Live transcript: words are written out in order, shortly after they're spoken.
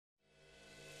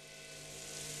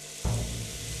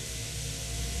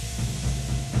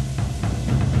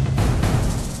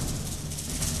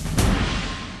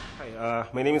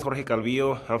My name is Jorge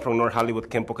Calvillo. I'm from North Hollywood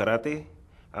Kenpo Karate.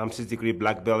 I'm 6th degree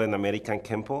black belt in American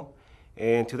Kenpo.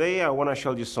 And today I want to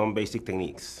show you some basic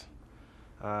techniques.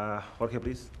 Jorge,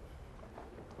 please.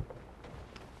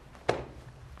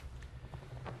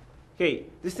 Okay,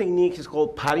 this technique is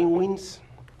called padding wings.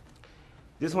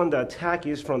 This one, the attack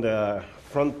is from the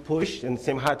front push and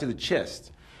same height to the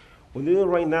chest. We're doing it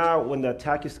right now when the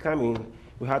attack is coming.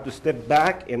 We have to step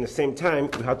back and at the same time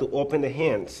we have to open the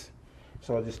hands.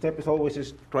 So the step is always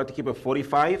just try to keep it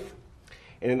 45.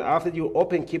 And then after you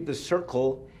open, keep the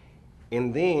circle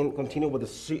and then continue with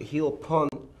the heel pun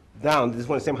down. This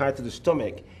one the same height to the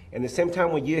stomach. And at the same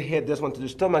time when you hit this one to the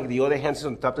stomach, the other hand is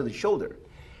on top of the shoulder.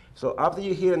 So after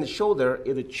you hit on the shoulder,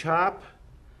 either chop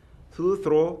to the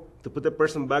throat to put the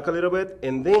person back a little bit,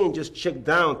 and then just check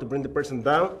down to bring the person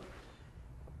down,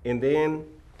 and then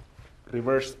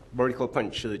reverse vertical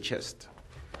punch to the chest.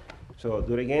 So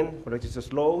do it again, practice it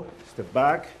slow, step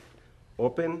back,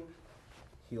 open,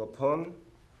 heel pun,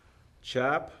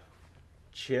 chop,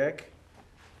 check,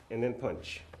 and then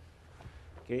punch.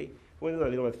 Okay, we'll do it a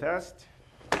little bit fast.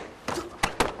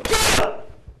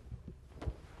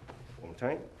 One more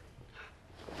time.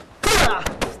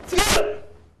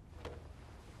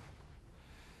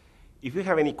 If you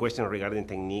have any questions regarding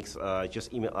techniques,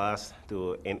 just email us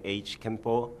to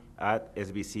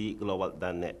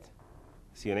nhkenpo@sbcglobal.net.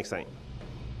 See you next time.